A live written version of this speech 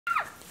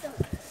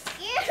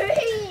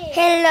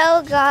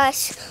Hello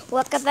guys,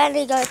 welcome back to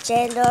your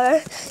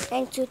channel.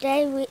 And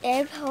today we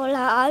have hold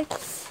on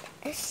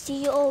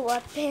CEO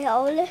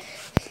Appeal.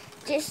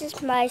 This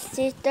is my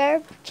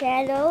sister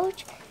channel,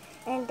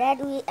 and then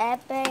we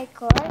have a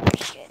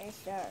question.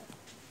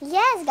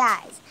 Yes,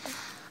 guys.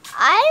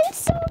 I'm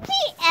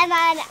Sophie, and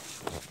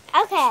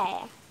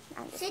okay.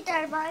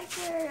 Sister, my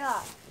turn.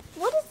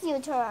 What is your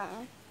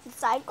turn? The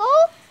cycle?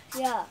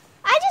 Yeah.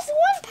 I just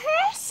one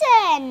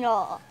person.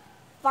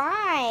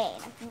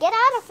 Fine. Get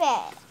out of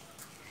it.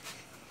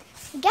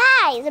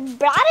 Guys, the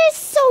brother is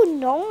so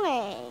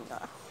annoying.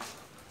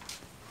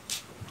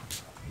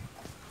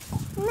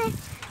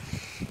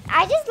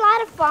 I just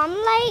lot of fun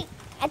like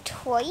a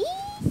toys.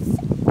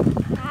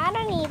 I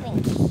don't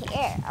even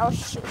care. Oh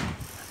shoot.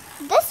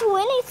 This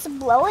wind is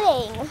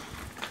exploding.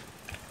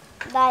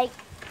 Like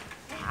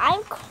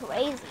I'm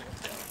crazy.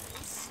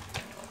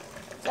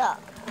 So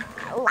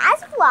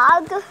last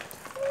vlog,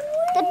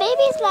 the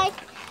baby's like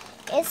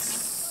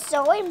is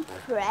so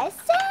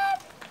impressive.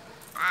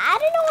 I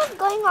don't know what's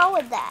going on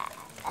with that.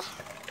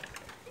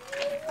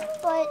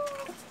 But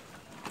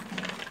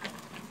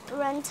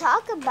when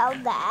talk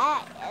about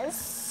that, it's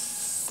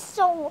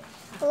so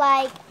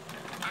like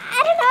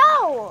I don't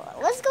know.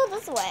 Let's go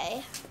this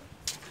way.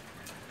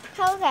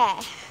 Okay.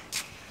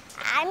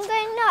 I'm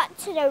going not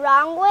to the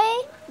wrong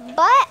way,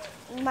 but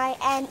my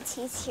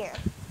auntie's here.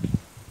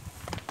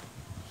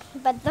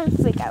 But don't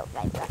freak out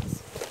like that.